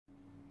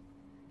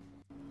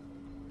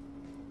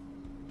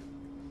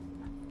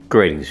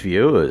Greetings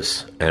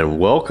viewers and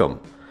welcome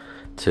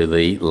to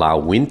the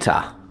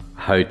LawinTa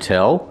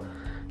Hotel,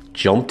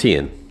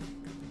 Jomtien.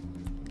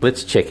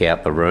 Let's check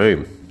out the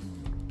room.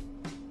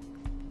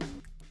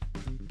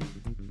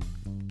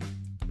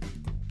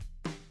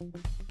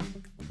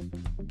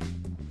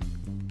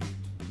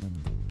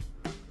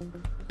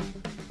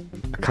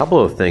 A couple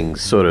of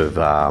things sort of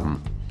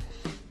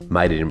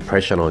made an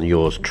impression on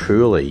yours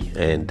truly,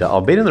 and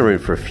I've been in the room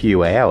for a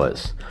few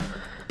hours.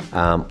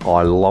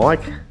 I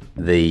like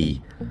the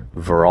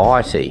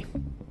variety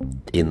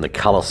in the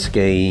colour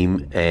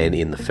scheme and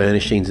in the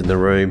furnishings in the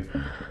room.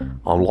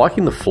 I'm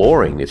liking the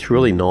flooring, it's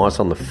really nice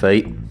on the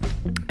feet,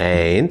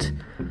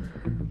 and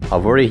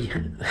I've already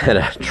had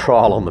a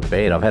trial on the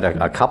bed. I've had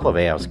a couple of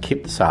hours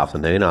kip this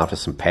afternoon after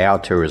some power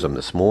tourism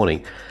this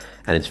morning,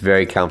 and it's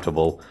very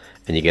comfortable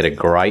and you get a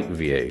great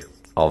view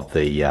of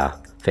the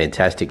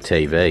fantastic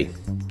TV.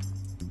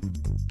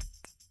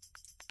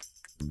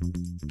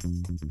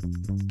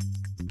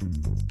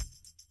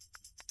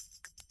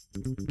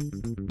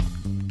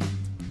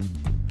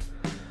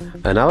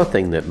 Another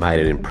thing that made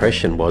an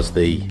impression was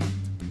the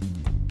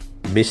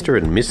Mr.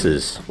 and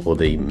Mrs. or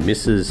the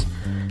Mrs.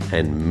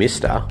 and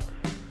Mr.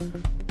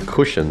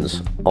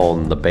 cushions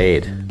on the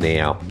bed.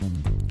 Now,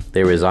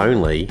 there is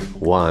only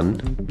one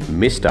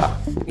Mr.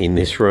 in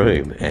this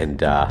room, and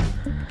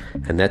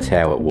that's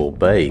how it will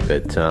be.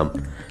 But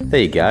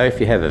there you go.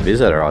 If you have a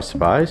visitor, I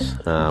suppose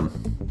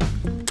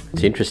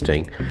it's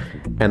interesting.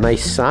 And they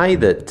say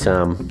that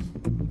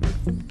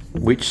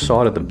which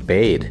side of the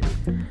bed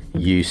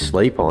you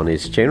sleep on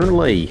is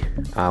generally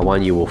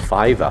one you will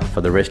favour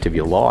for the rest of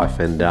your life.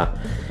 And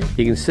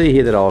you can see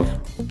here that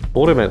I've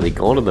automatically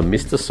gone to the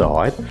Mr.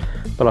 side,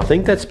 but I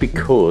think that's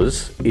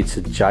because it's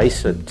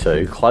adjacent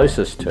to,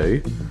 closest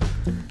to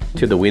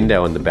the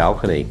window and the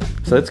balcony.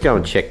 So let's go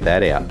and check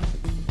that out.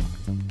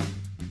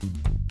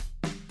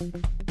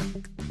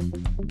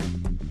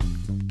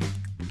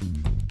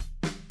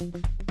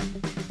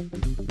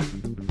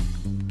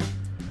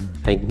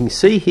 And you can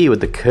see here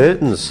with the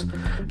curtains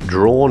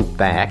drawn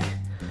back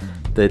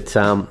that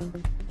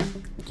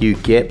you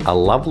get a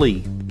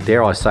lovely,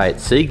 dare I say it,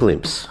 sea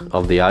glimpse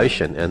of the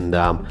ocean, and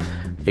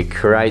it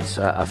creates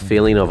a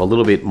feeling of a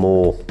little bit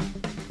more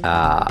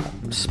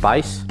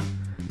space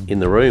in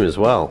the room as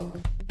well.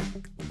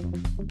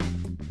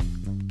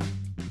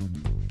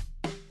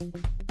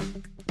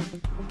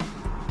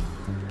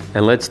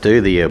 And let's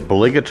do the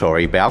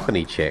obligatory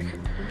balcony check.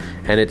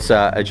 And it's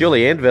a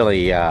Julian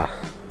Valley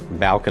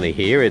balcony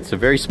here. It's a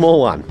very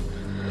small one,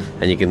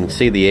 and you can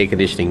see the air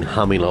conditioning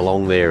humming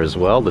along there as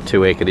well, the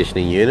two air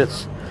conditioning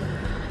units.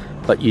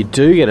 But you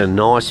do get a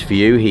nice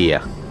view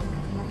here,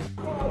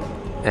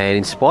 and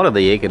in spite of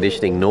the air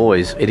conditioning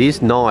noise, it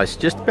is nice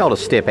just to be able to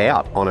step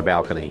out on a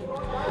balcony,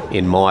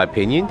 in my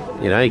opinion.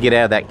 You know, you get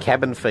out of that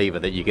cabin fever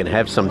that you can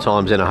have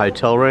sometimes in a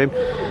hotel room.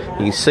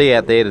 You can see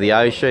out there to the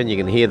ocean, you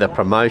can hear the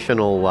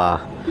promotional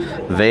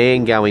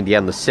van going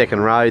down the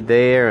second road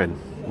there, and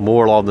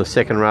more along the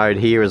second road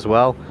here as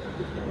well.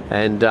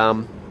 And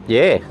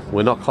yeah,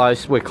 we're not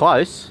close, we're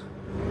close.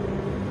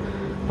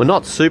 We're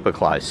not super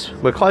close,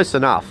 we're close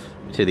enough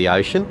to the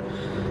ocean.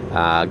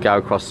 Go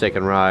across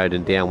second road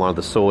and down one of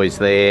the soys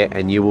there,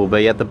 and you will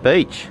be at the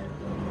beach.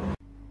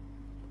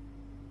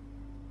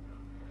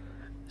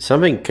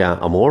 Something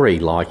I'm already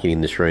liking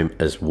in this room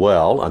as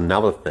well,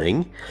 another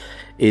thing,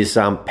 is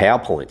power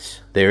points.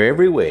 They're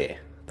everywhere.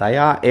 They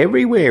are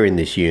everywhere in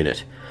this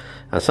unit.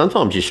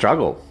 Sometimes you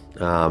struggle.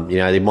 You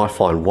know, you might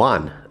find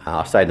one.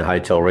 I stayed in a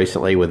hotel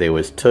recently where there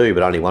was two,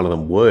 but only one of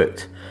them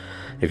worked.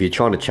 If you're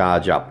trying to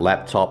charge up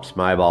laptops,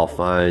 mobile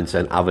phones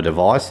and other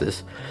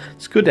devices,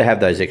 it's good to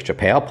have those extra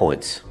power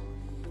points.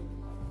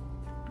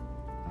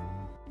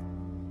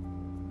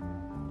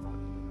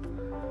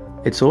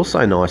 It's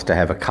also nice to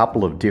have a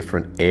couple of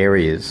different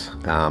areas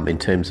in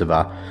terms of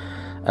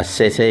a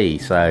settee.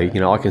 So, you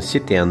know, I can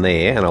sit down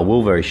there, and I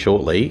will very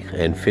shortly,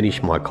 and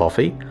finish my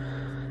coffee.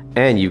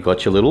 And you've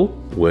got your little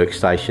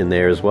workstation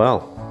there as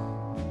well.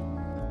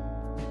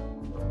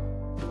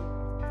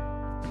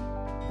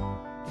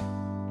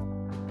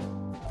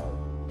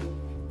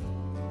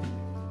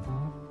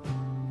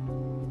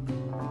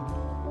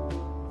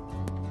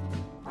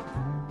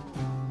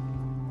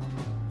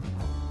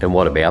 And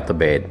what about the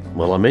bed?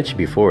 Well, I mentioned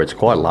before, it's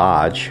quite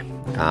large,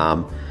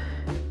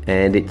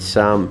 and it's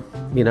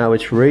you know,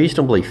 it's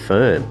reasonably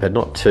firm, but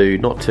not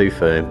too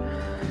firm.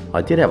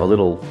 I did have a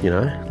little, you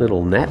know,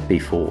 little nap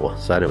before,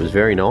 so it was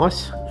very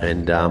nice,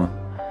 and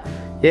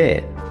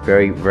yeah,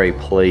 very, very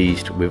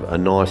pleased with a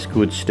nice,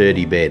 good,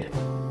 sturdy bed,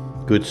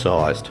 good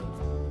sized.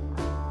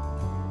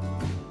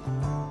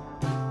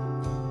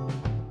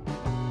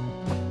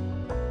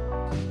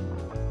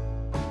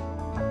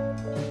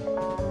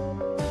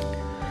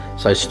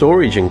 So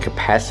storage and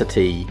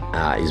capacity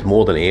is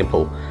more than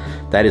ample.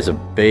 That is a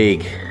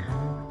big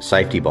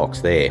safety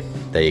box there.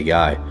 There you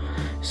go.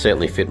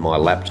 Certainly fit my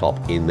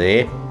laptop in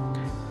there.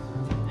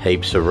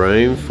 Heaps of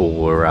room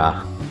for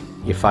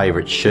your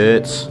favourite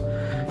shirts,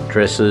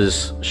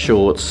 dresses,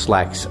 shorts,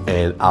 slacks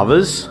and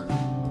others.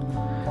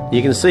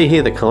 You can see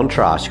here the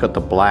contrast. You've got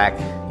the black,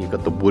 you've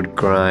got the wood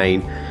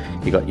grain,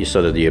 you've got your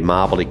sort of your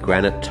marbly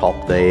granite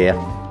top there,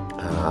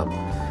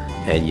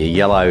 and your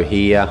yellow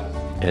here,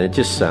 and it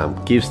just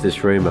gives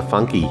this room a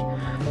funky,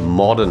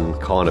 modern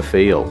kind of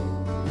feel.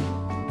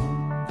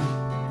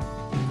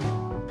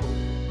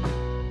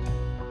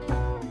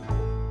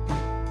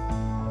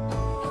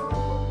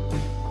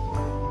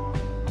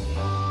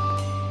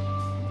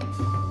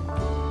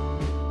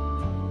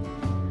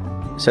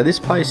 So this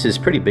place is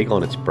pretty big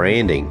on its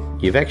branding.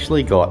 You've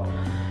actually got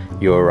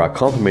your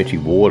complimentary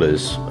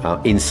waters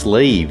in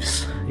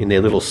sleeves, in their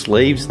little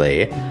sleeves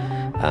there,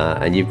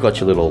 and you've got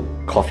your little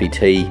coffee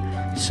tea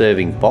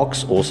serving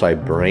box also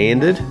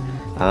branded.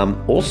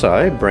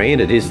 Also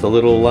branded is the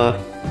little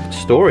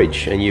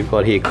storage, and you've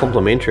got here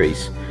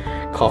complimentaries: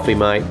 Coffee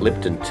Mate,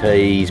 Lipton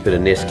teas, bit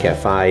of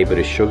Nescafe, bit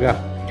of sugar.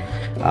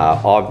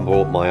 I've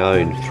bought my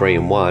own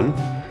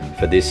 3-in-1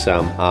 for this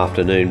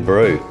afternoon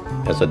brew,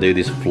 as I do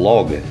this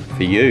vlog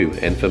for you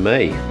and for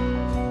me.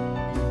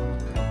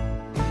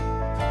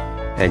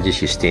 And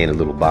just your standard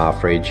little bar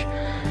fridge.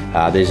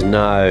 There's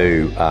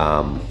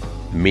no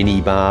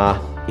mini bar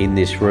in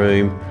this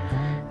room,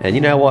 and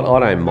you know what,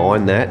 I don't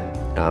mind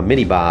that.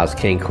 Mini bars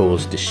can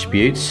cause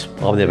disputes.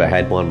 I've never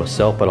had one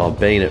myself, but I've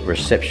been at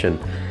reception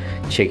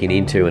checking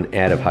into and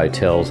out of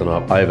hotels, and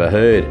I've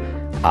overheard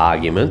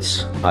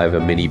arguments over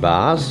mini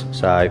bars.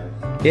 So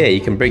yeah, you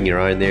can bring your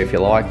own there if you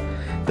like.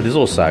 But there's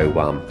also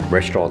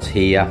restaurants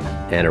here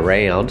and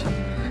around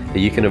that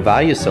you can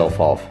avail yourself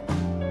of.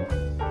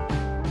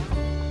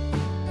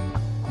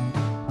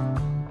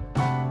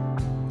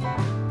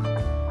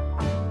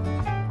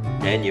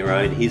 And your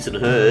own his and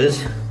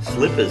hers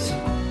slippers.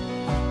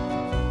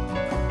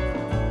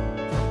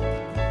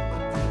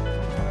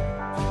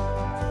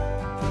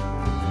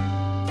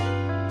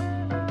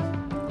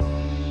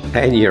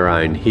 And your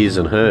own his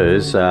and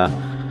hers,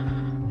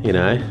 you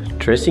know,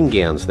 dressing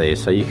gowns there,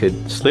 so you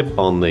could slip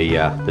on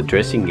the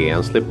dressing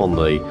gown, slip on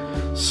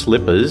the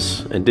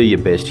slippers, and do your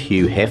best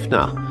Hugh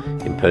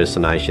Hefner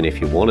impersonation if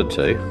you wanted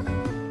to.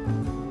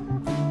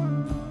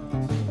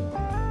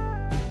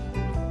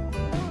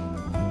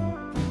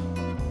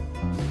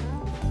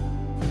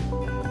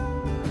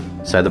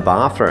 So the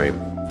bathroom,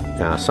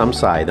 some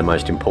say the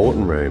most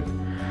important room,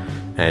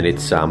 and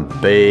it's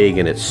big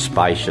and it's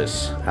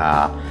spacious.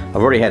 I've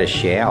already had a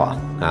shower,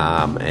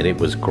 and it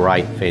was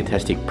great,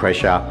 fantastic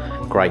pressure,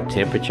 great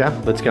temperature.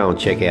 Let's go and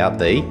check out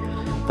the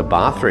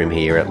bathroom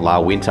here at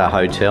LawinTa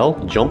Hotel,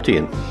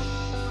 Jomtien.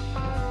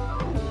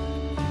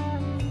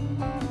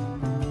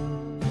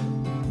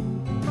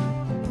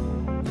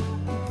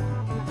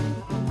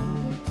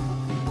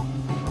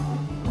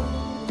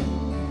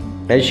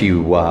 As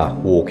you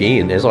walk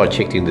in, as I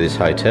checked into this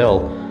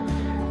hotel,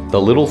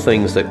 the little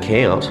things that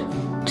count: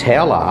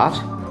 towel art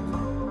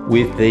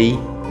with the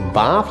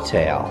bath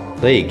towel.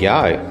 There you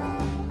go.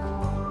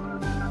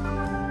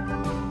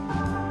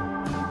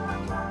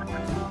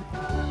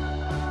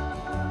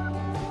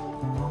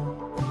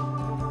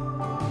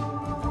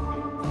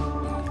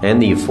 And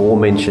the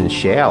aforementioned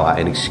shower,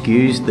 and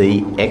excuse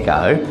the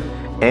echo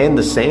and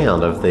the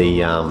sound of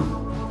the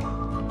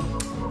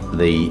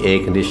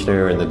air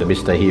conditioner and the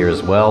demister here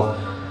as well.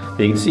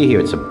 But you can see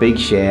here it's a big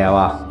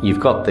shower. You've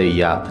got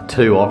the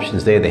two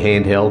options there, the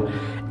handheld,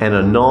 and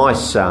a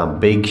nice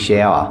big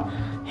shower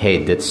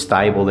head that's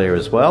stable there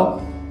as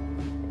well.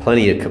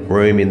 Plenty of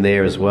room in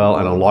there as well,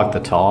 and I like the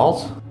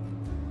tiles.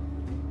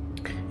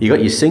 You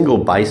got your single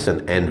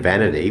basin and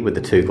vanity with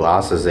the two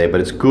glasses there, but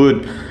it's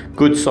good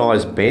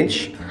sized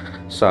bench.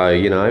 So,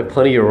 you know,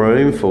 plenty of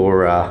room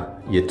for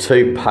your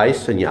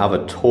toothpaste and your other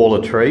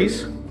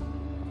toiletries.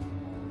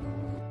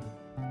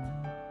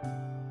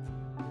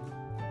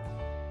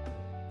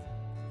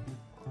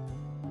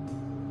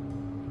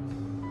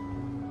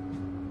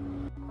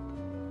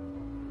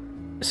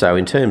 So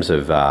in terms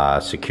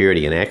of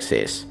security and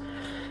access,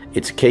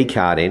 it's key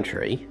card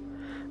entry.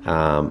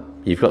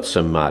 You've got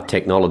some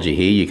technology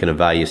here you can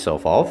avail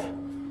yourself of.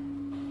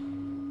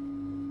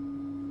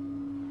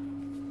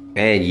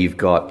 And you've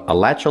got a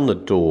latch on the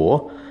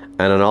door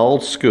and an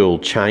old school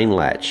chain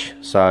latch.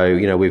 So,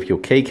 you know, with your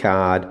key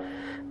card,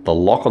 the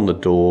lock on the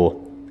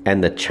door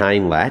and the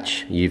chain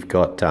latch, you've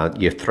got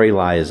your 3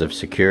 layers of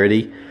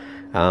security,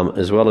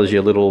 as well as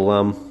your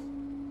little,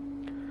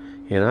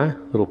 you know,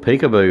 little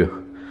peekaboo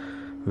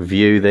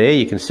view there.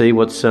 You can see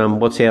what's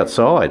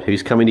outside,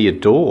 who's coming to your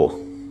door,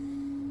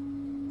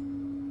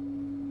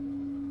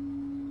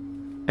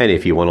 and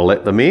if you want to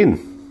let them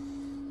in.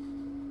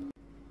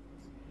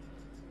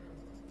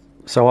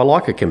 So I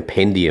like a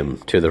compendium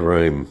to the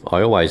room.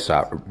 I always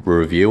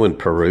review and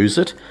peruse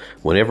it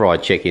whenever I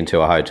check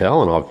into a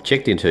hotel, and I've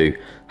checked into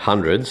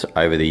hundreds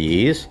over the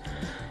years.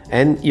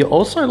 And you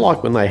also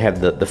like when they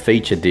have the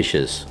feature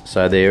dishes.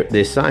 So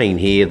they're saying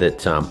here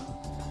that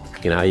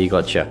you know, you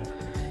got your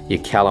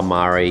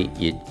calamari,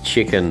 your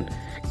chicken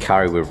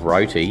curry with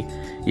roti,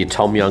 your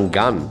tom yum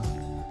gun.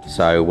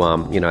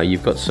 So you know,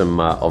 you've got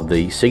some of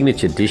the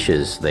signature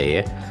dishes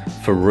there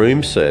for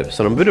room service,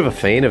 and I'm a bit of a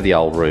fan of the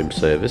old room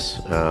service.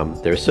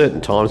 There are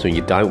certain times when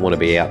you don't want to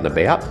be out and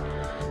about,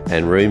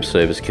 and room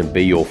service can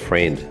be your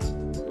friend.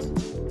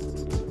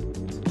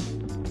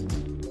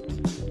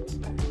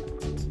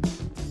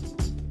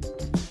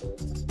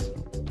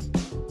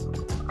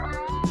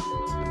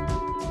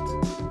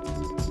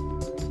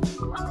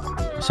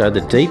 So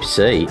the deep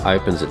sea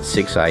opens at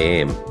 6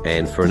 AM,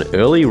 and for an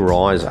early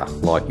riser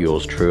like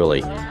yours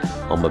truly,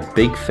 I'm a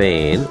big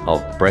fan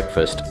of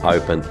breakfast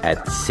open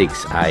at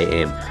 6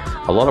 AM.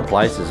 A lot of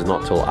places are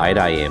not till 8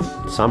 AM,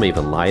 some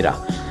even later.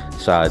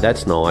 So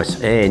that's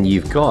nice, and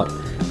you've got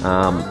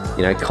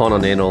you know,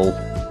 continental,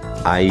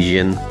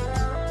 Asian,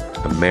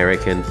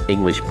 American,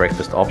 English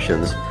breakfast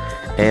options,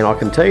 and I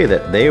can tell you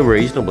that they're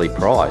reasonably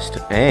priced,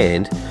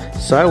 and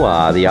so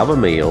are the other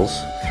meals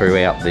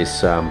throughout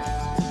this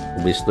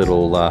this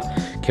little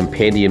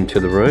compendium to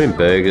the room.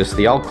 Burgers,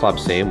 the old club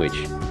sandwich,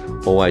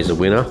 always a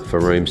winner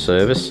for room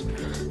service,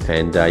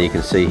 and you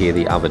can see here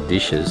the other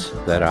dishes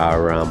that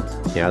are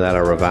you know, that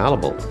are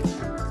available.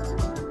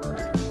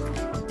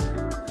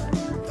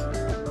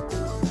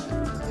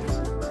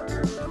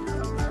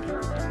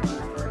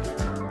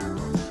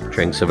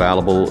 Drinks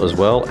available as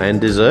well, and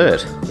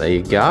dessert. There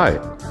you go.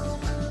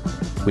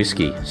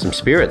 Whiskey, some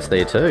spirits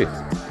there too,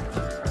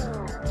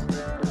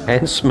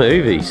 and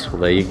smoothies.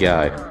 Well, there you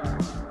go.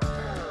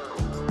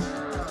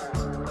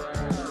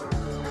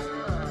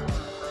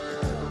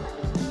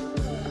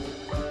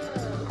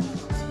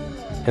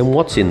 And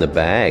what's in the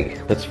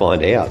bag? Let's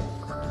find out.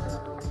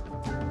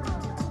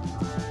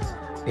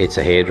 It's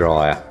a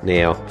hairdryer.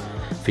 Now,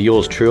 for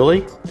yours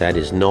truly, that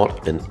is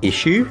not an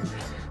issue.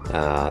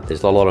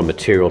 There's a lot of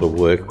material to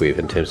work with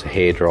in terms of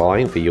hair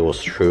drying for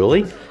yours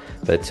truly,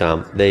 but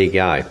there you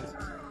go.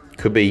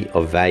 Could be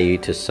of value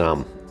to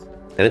some.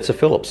 And it's a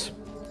Philips.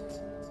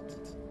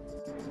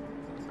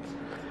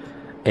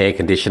 Air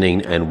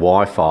conditioning and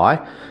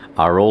Wi-Fi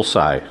are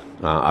also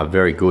a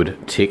very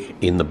good tick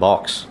in the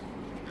box.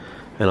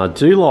 And I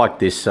do like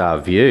this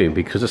view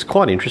because it's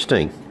quite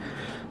interesting.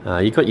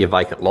 You've got your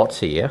vacant lots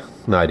here.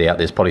 No doubt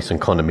there's probably some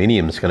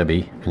condominiums going to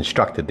be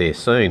constructed there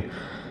soon.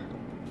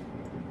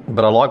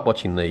 But I like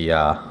watching the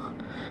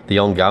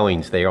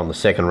ongoings there on the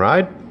second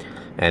road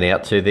and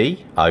out to the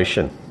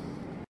ocean.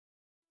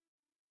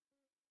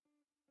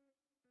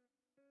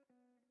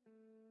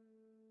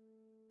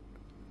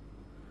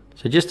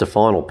 So just a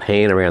final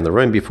pan around the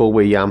room before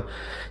we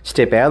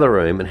step out of the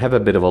room and have a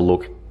bit of a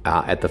look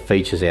at the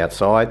features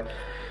outside.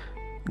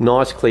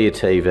 Nice clear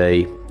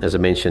TV, as I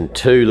mentioned,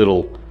 two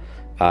little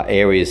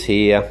areas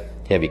here.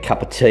 You have your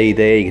cup of tea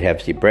there, you can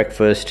have your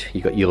breakfast,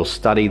 you've got your little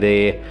study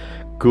there.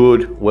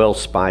 Good, well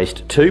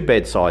spaced, two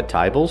bedside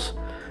tables,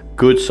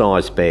 good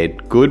sized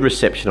bed, good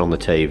reception on the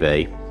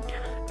TV,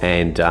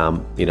 and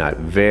you know,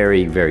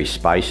 very, very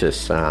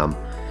spacious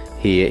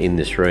here in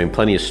this room.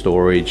 Plenty of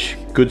storage,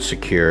 good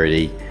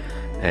security,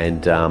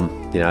 and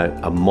you know,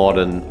 a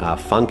modern,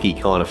 funky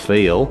kind of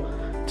feel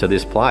to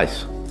this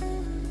place.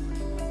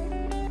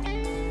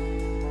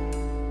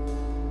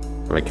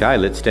 Okay,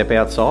 let's step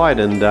outside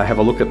and have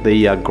a look at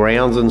the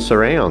grounds and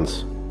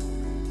surrounds.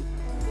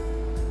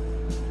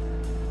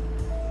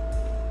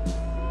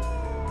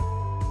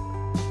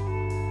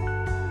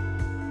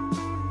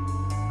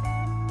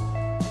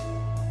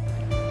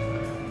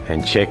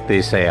 And check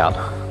this out,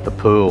 the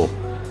pool.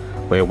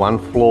 We're one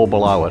floor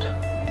below it.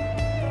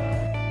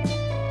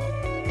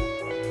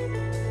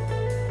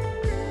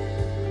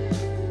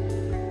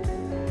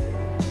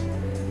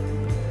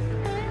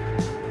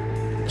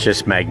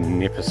 Just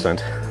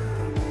magnificent.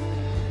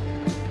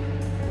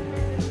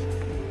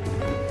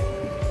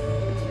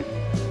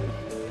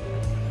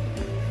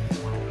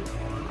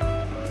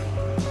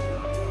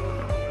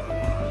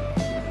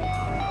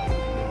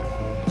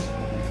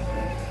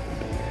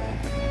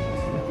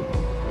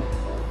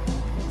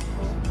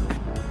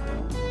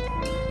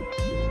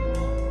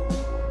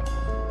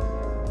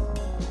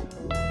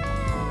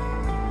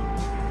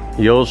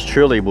 Yours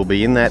truly will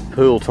be in that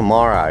pool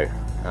tomorrow.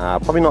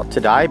 Probably not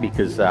today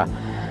because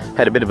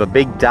had a bit of a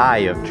big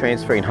day of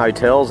transferring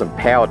hotels and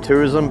power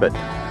tourism, but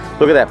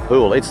look at that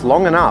pool. It's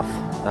long enough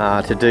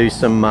to do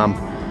some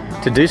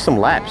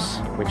laps,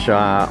 which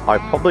I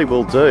probably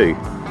will do.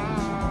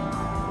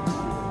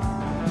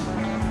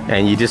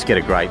 And you just get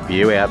a great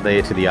view out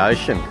there to the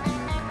ocean.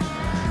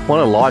 One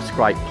of life's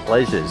great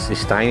pleasures is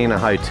staying in a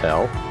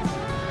hotel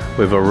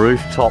with a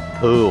rooftop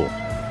pool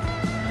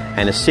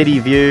and a city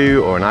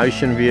view or an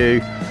ocean view.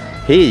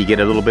 Here you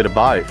get a little bit of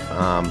both.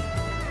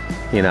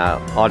 You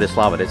know, I just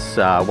love it. It's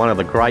one of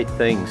the great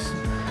things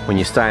when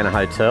you stay in a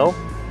hotel,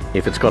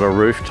 if it's got a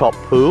rooftop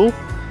pool,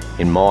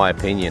 in my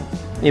opinion,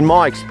 in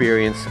my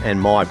experience and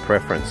my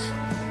preference.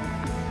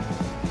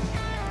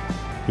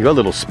 You've got a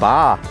little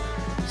spa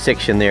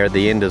section there at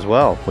the end as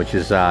well, which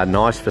is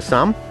nice for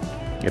some,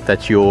 if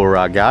that's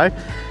your go.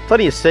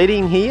 Plenty of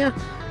seating here,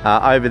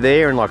 over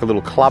there, and like a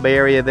little club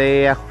area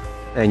there,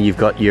 and you've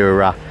got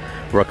your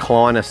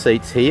recliner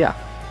seats here.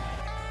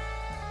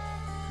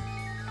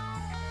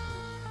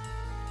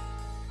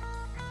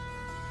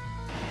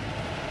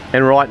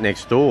 And right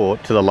next door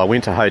to the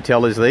LawinTa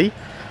Hotel is the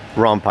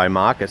Rompho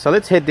Market. So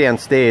let's head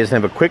downstairs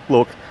and have a quick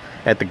look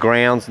at the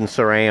grounds and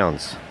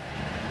surrounds.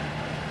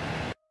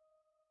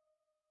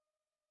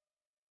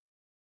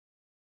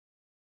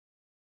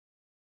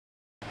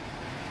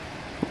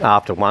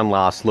 after one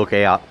last look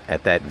out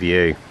at that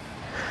view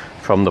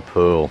from the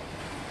pool.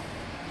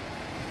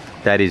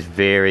 That is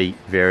very,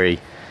 very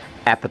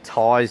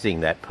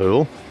appetizing, that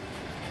pool.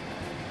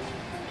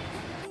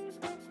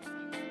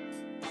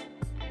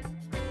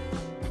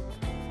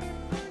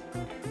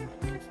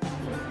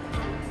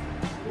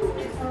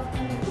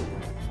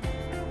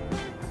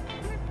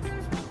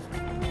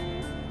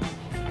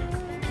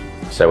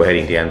 So we're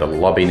heading down the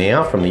lobby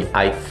now from the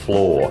 8th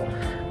floor,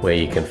 where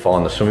you can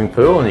find the swimming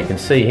pool, and you can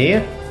see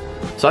here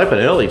it's open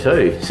early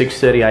too,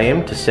 6:30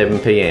 a.m. to 7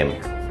 p.m.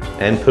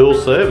 and pool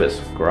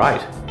service.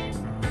 Great.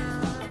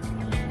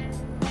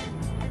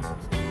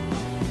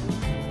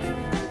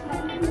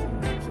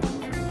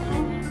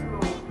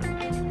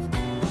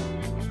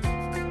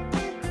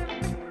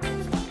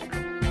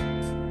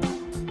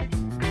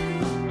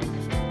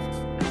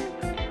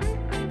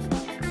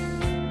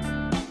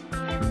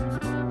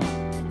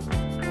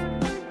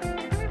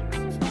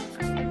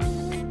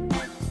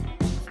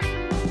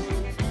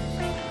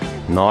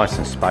 Nice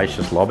and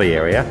spacious lobby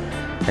area,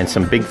 and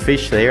some big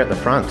fish there at the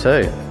front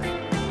too.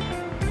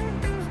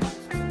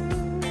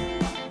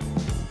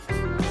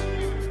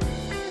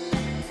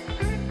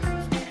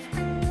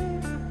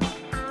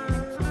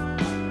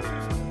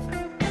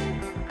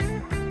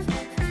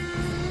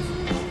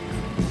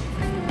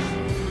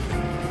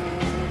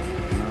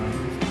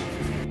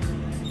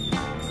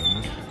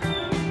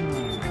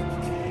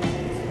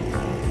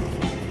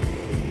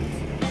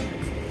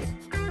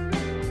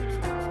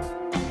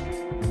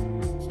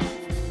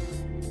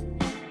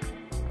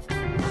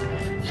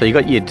 So you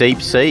got your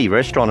deep sea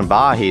restaurant and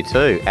bar here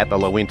too at the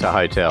LawinTa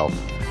Hotel.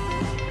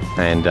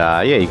 And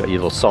yeah, you got your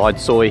little side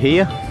soy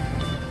here.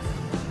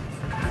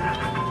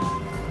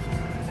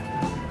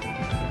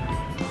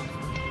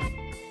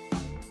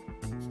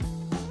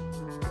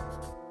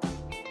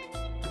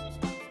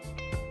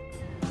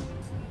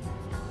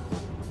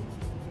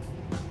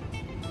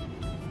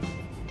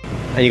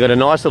 And you got a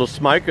nice little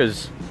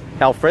smokers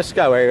al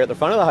fresco area at the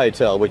front of the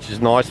hotel, which is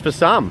nice for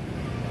some.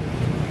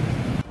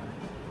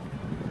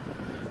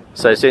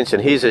 So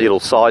essentially, here's a little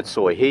side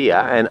soy here,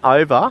 and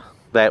over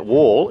that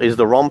wall is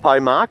the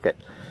Rompho Market.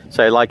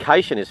 So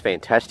location is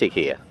fantastic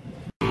here.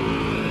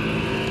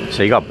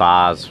 So you got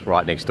bars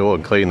right next door,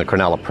 including the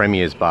Cronulla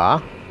Premier's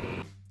bar.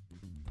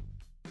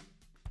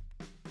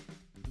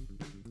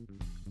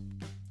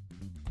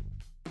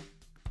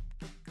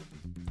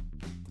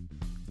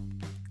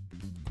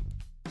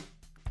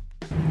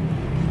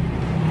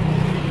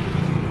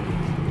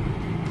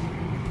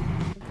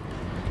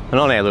 And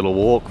on our little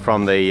walk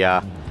from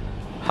the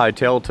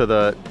hotel to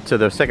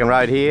the second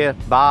road here,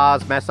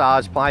 bars,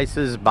 massage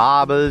places,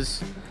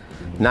 barbers,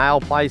 nail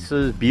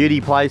places,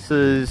 beauty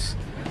places,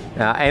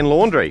 and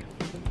laundry.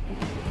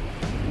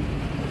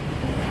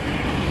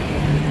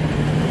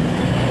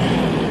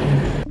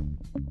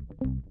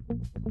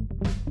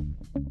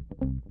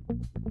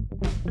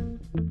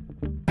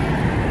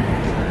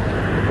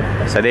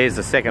 So there's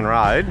the second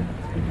road,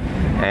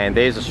 and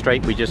there's the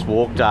street we just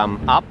walked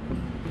up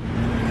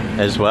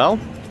as well.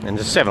 And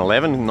the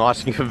 7-Eleven,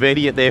 nice and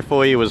convenient there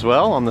for you as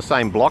well, on the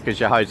same block as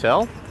your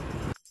hotel.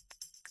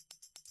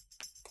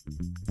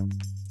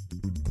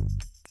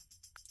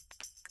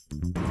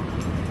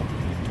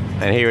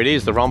 And here it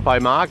is, the Rompho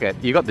Market.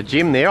 You got the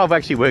gym there. I've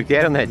actually worked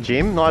out in that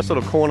gym. Nice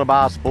little corner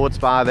bar, sports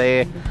bar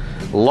there.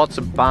 Lots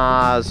of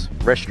bars,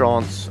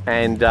 restaurants,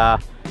 and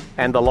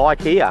the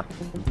like here.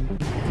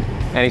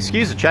 And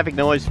excuse the traffic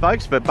noise,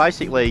 folks, but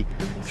basically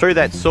through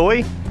that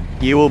soy,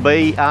 you will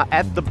be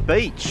at the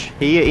beach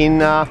here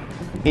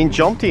in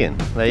Jomtien.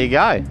 There you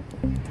go.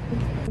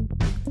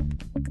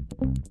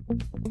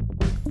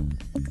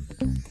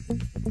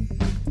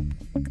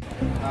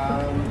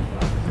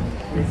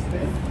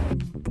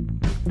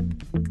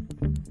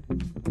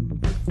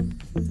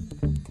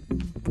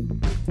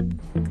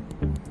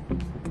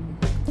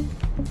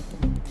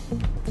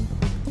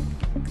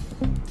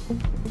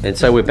 And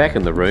so we're back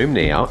in the room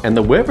now, and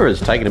the weather has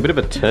taken a bit of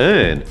a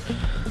turn.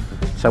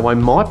 So I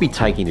might be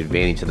taking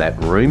advantage of that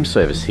room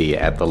service here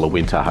at the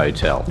LawinTa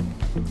Hotel.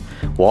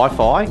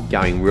 Wi-Fi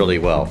going really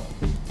well.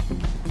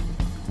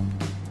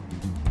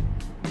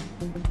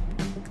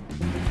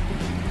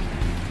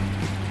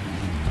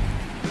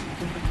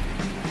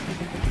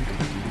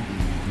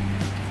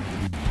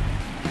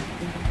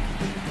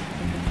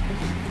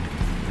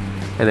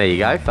 And there you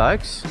go,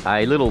 folks,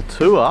 a little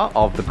tour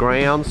of the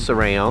grounds,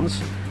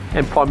 surrounds,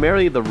 and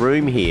primarily the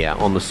room here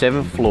on the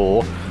 7th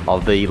floor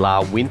of the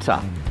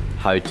LawinTa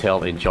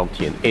Hotel in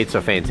Jomtien. It's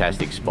a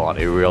fantastic spot,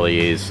 it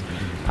really is.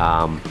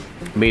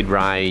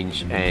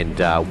 Mid-range and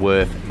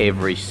worth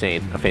every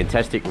cent. A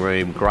fantastic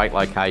room, great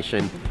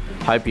location.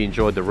 Hope you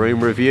enjoyed the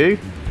room review,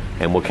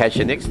 and we'll catch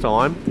you next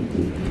time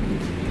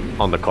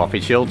on the Coffee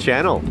Chill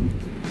channel.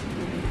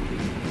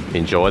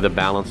 Enjoy the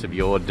balance of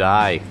your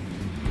day.